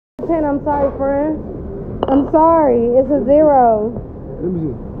saying I'm sorry, friend. I'm sorry. It's a 0. Let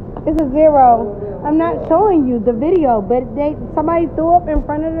me see. It's a 0. I'm not showing you the video, but somebody threw up in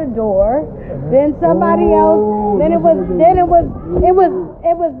front of the door. Then somebody else. Then it was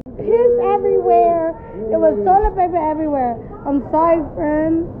piss everywhere. It was toilet paper everywhere. I'm sorry,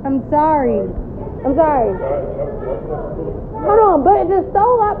 friend. I'm sorry. I'm sorry. Hold on, but it just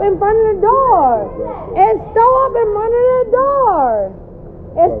stole up in front of the door. It stole up in front of the door.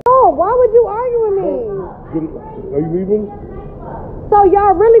 It stole. Why would you argue with me? Are you leaving? So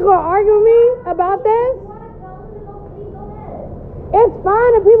y'all really gonna argue with me about this? It's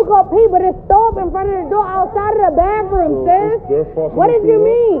fine if people go pee, but it's stole up in front of the door outside of the bathroom, sis. What did you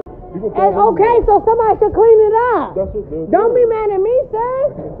mean? And okay, so somebody should clean it up. Don't be mad at me,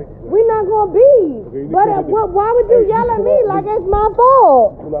 sis. We're not gonna be. But why would you yell at me like it's my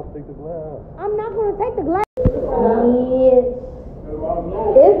fault? I'm not gonna take the glass.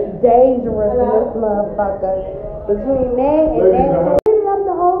 It's dangerous in this motherfucker. Between that and that, clean up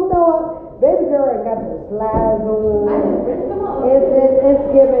the whole throw. Baby girl got the slides on. It's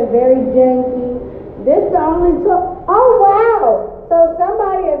giving very janky. This the only took. Oh wow! So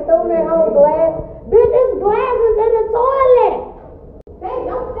somebody has thrown their whole glass. Bitch, this glass is in the toilet. Hey,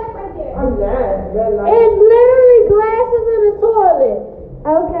 don't step right there. I'm not. In